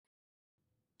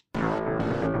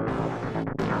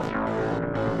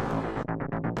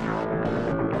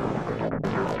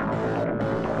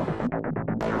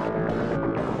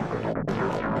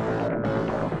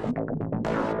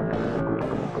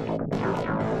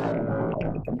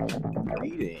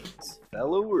Greetings,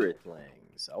 fellow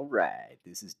Earthlings. All right,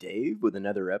 this is Dave with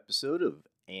another episode of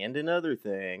And Another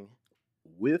Thing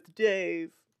with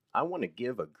Dave. I want to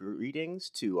give a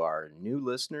greetings to our new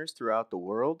listeners throughout the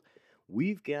world.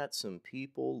 We've got some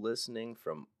people listening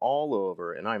from all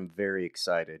over, and I'm very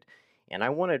excited. And I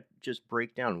want to just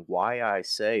break down why I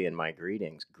say in my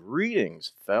greetings,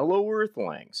 fellow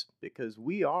Earthlings, because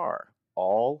we are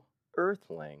all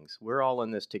Earthlings. We're all in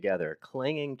this together,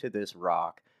 clinging to this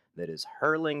rock that is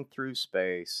hurling through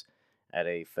space at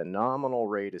a phenomenal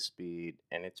rate of speed,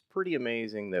 and it's pretty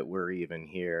amazing that we're even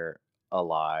here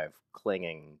alive,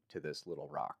 clinging to this little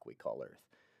rock we call Earth.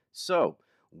 So,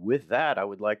 with that, I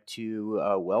would like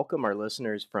to welcome our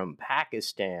listeners from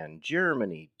Pakistan,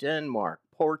 Germany, Denmark,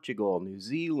 Portugal, New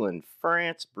Zealand,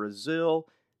 France, Brazil,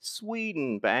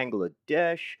 Sweden,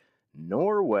 Bangladesh,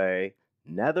 Norway,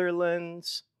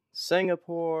 Netherlands,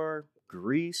 Singapore,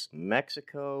 Greece,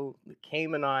 Mexico, the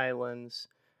Cayman Islands,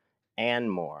 and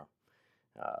more.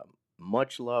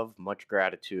 Much love, much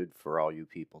gratitude for all you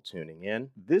people tuning in.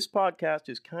 This podcast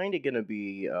is kind of going to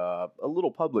be a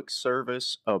little public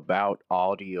service about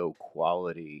audio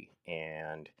quality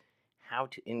and how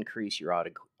to increase your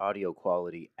audio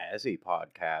quality as a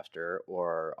podcaster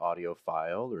or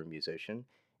audiophile or musician,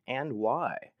 and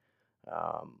why.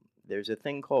 There's a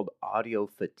thing called audio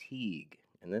fatigue.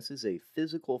 And this is a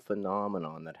physical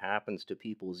phenomenon that happens to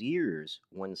people's ears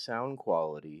when sound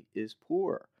quality is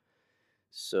poor.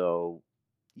 So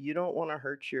you don't want to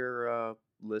hurt your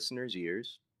listeners'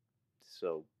 ears.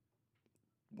 So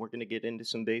we're going to get into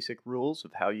some basic rules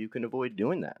of how you can avoid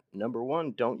doing that. Number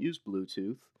one, don't use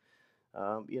Bluetooth.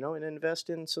 And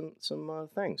invest in some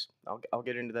things. I'll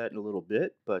get into that in a little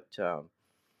bit. But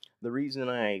the reason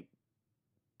I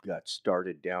got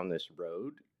started down this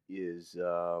road is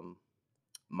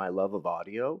my love of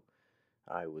audio.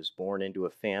 I was born into a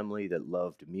family that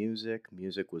loved music.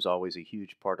 Music was always a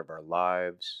huge part of our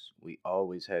lives. We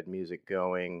always had music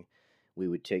going. We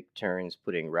would take turns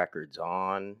putting records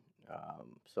on.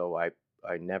 So I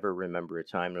never remember a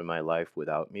time in my life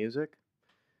without music.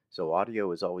 So audio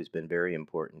has always been very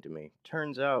important to me.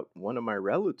 Turns out one of my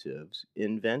relatives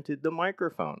invented the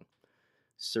microphone.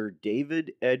 Sir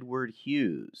David Edward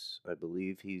Hughes. I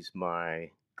believe he's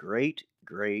my great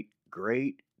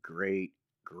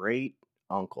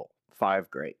uncle. 5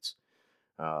 greats.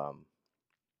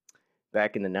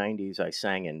 Back in the 90s, I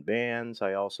sang in bands.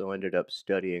 I also ended up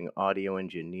studying audio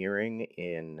engineering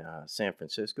in San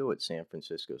Francisco at San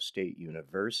Francisco State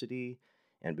University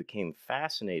and became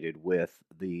fascinated with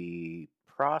the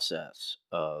process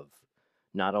of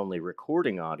not only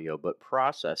recording audio, but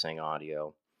processing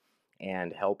audio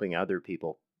and helping other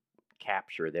people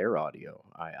capture their audio.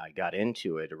 I got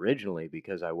into it originally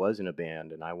because I was in a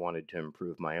band and I wanted to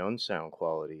improve my own sound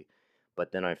quality,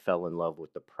 but then I fell in love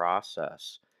with the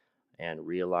process and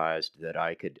realized that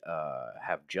I could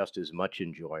have just as much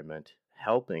enjoyment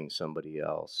helping somebody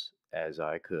else as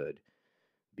I could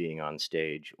being on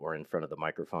stage or in front of the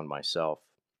microphone myself.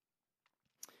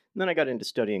 And then I got into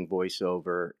studying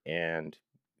voiceover, and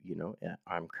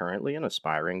I'm currently an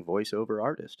aspiring voiceover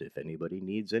artist. If anybody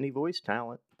needs any voice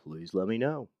talent, please let me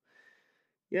know.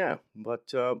 Yeah,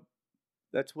 but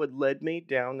that's what led me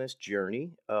down this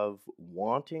journey of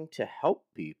wanting to help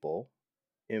people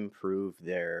improve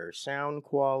their sound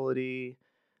quality,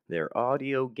 their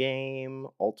audio game,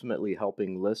 ultimately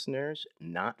helping listeners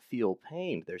not feel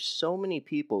pain. There's so many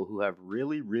people who have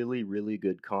really, really, really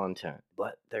good content,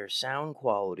 but their sound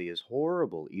quality is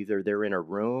horrible. Either they're in a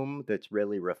room that's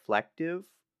really reflective,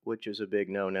 which is a big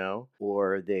no-no,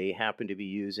 or they happen to be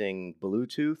using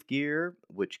Bluetooth gear,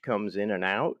 which comes in and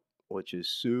out, which is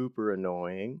super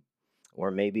annoying, or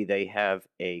maybe they have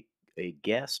a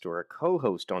guest or a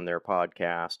co-host on their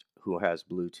podcast who has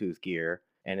Bluetooth gear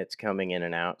and it's coming in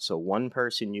and out. So one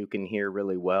person you can hear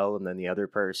really well and then the other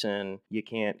person you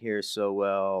can't hear so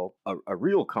well. A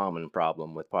real common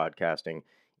problem with podcasting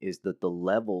is that the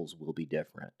levels will be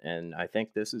different. And I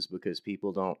think this is because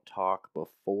people don't talk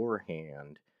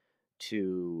beforehand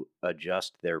to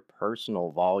adjust their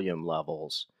personal volume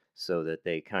levels so that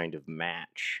they kind of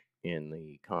match in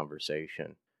the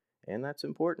conversation. And that's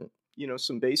important.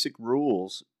 Some basic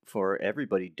rules for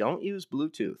everybody. Don't use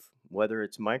Bluetooth, whether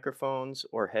it's microphones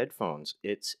or headphones.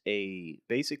 It's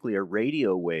basically a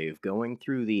radio wave going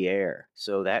through the air.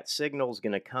 So that signal's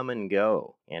going to come and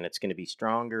go, and it's going to be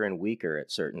stronger and weaker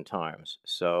at certain times.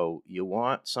 So you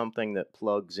want something that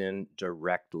plugs in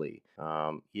directly.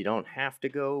 You don't have to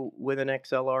go with an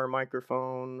XLR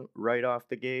microphone right off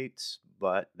the gates,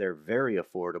 but they're very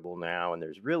affordable now, and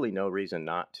there's really no reason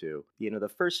not to. The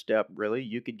first step, really,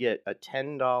 you could get a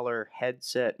 $10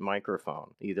 headset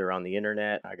microphone, either on the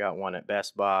internet. I got one at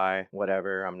Best Buy,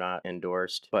 whatever, I'm not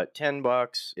endorsed, but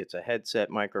 $10, it's a headset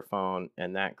microphone,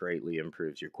 and that greatly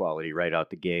improves your quality right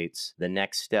out the gates. The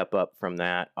next step up from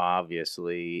that,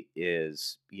 obviously,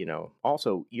 is,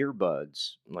 also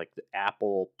earbuds, like the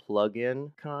Apple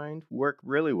plug-in kind, work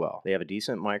really well. They have a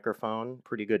decent microphone,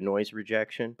 pretty good noise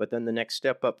rejection, but then the next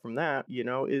step up from that,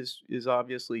 is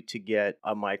obviously to get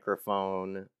a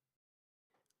microphone.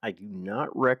 I do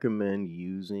not recommend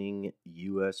using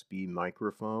USB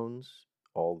microphones,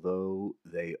 although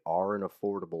they are an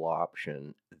affordable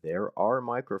option. There are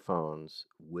microphones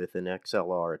with an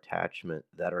XLR attachment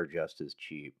that are just as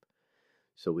cheap.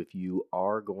 So if you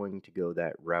are going to go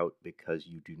that route because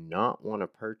you do not want to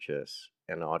purchase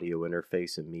an audio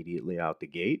interface immediately out the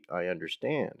gate, I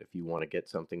understand if you want to get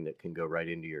something that can go right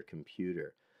into your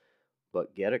computer.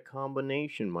 But get a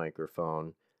combination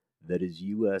microphone that is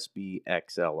USB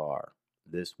XLR.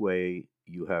 This way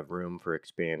you have room for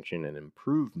expansion and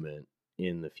improvement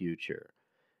in the future.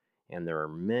 And there are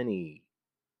many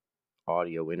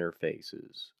audio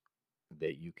interfaces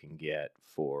that you can get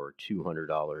for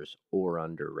 $200 or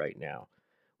under right now,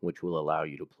 which will allow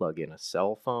you to plug in a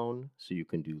cell phone so you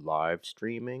can do live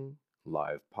streaming,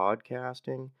 live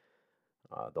podcasting.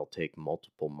 They'll take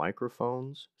multiple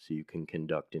microphones so you can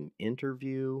conduct an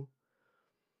interview.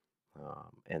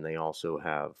 And they also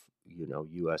have,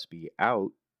 USB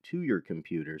out to your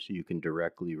computer so you can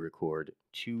directly record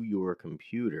to your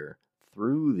computer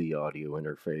through the audio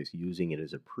interface, using it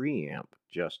as a preamp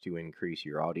just to increase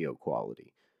your audio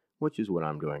quality, which is what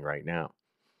I'm doing right now.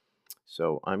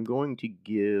 So I'm going to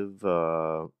give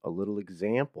a little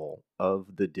example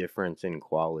of the difference in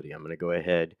quality. I'm going to go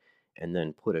ahead and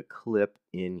then put a clip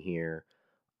in here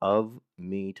of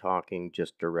me talking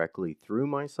just directly through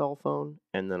my cell phone,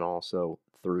 and then also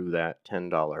through that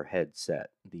 $10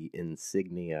 headset, the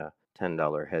Insignia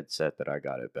 $10 headset that I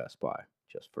got at Best Buy,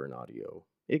 just for an audio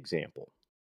example.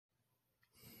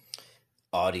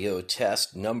 Audio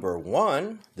test number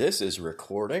 1. This is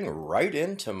recording right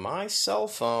into my cell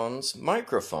phone's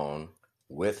microphone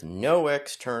with no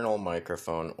external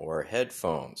microphone or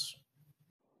headphones.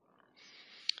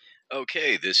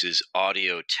 Okay, this is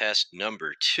audio test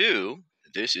number 2.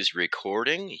 This is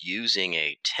recording using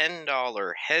a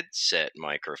 $10 headset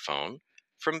microphone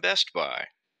from Best Buy.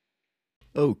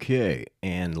 Okay,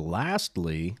 and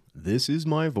lastly, this is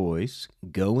my voice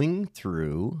going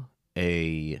through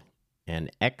an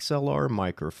XLR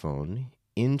microphone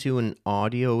into an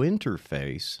audio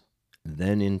interface,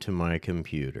 then into my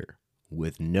computer,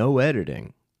 with no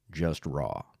editing, just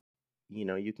raw.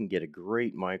 You can get a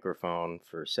great microphone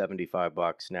for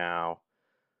 $75 now.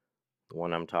 The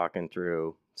one I'm talking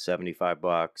through,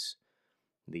 $75.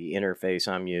 The interface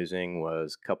I'm using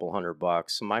was a couple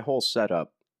 $100. My whole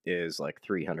setup is like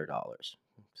 $300.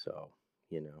 So,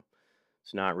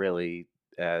 it's not really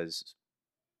as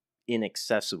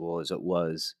inaccessible as it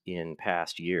was in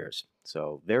past years.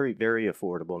 So very, very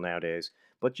affordable nowadays.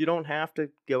 But you don't have to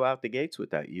go out the gates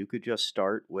with that. You could just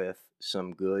start with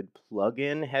some good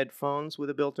plug-in headphones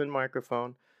with a built-in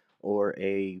microphone, or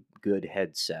a good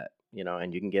headset,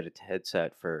 and you can get a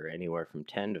headset for anywhere from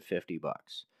 $10 to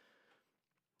 $50.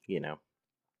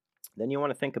 Then you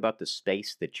want to think about the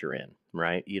space that you're in,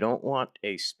 right? You don't want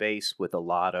a space with a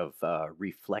lot of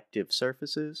reflective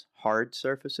surfaces, hard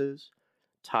surfaces.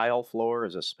 Tile floor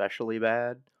is especially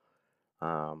bad.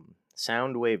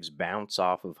 Sound waves bounce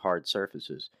off of hard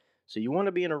surfaces. So you want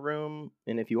to be in a room,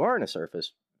 and if you are in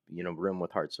a room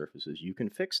with hard surfaces, you can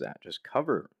fix that. Just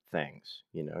cover things,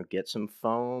 get some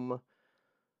foam,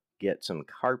 get some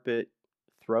carpet,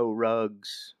 throw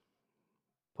rugs,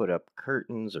 put up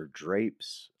curtains or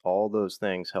drapes. All those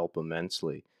things help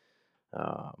immensely.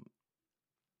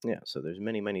 So there's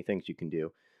many, many things you can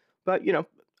do. But,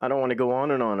 I don't want to go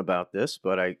on and on about this,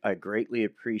 but I greatly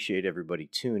appreciate everybody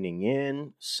tuning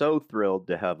in. So thrilled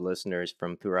to have listeners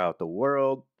from throughout the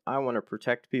world. I want to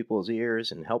protect people's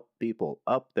ears and help people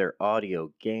up their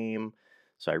audio game.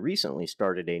 So I recently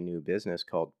started a new business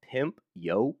called Pimp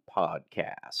Yo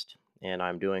Podcast. And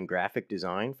I'm doing graphic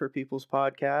design for people's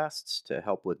podcasts to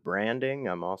help with branding.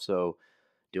 I'm also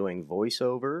doing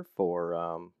voiceover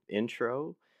for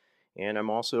intro. And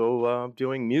I'm also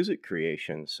doing music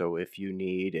creation. So if you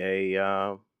need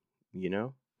an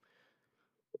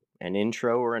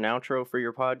intro or an outro for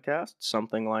your podcast,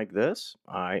 something like this,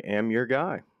 I am your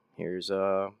guy. Here's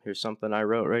something I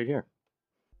wrote right here.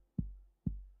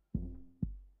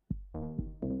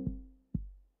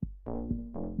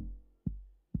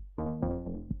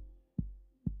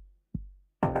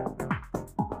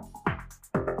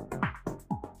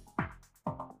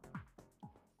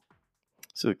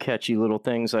 So catchy little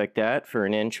things like that for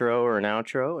an intro or an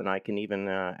outro, and I can even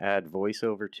add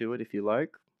voiceover to it if you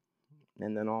like,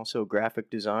 and then also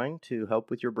graphic design to help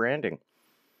with your branding.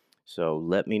 So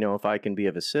let me know if I can be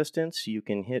of assistance. You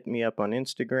can hit me up on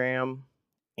Instagram,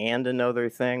 and another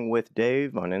thing with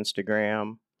Dave on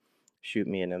Instagram. Shoot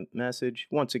me a message.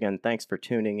 Once again, thanks for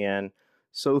tuning in.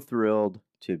 So thrilled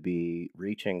to be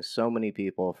reaching so many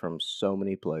people from so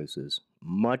many places.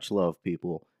 Much love,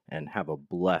 people, and have a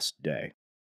blessed day.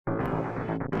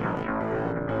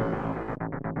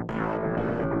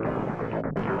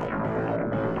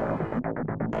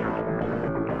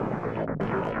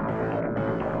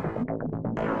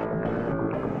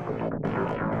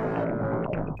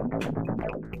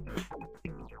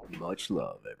 Much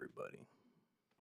love, everyone.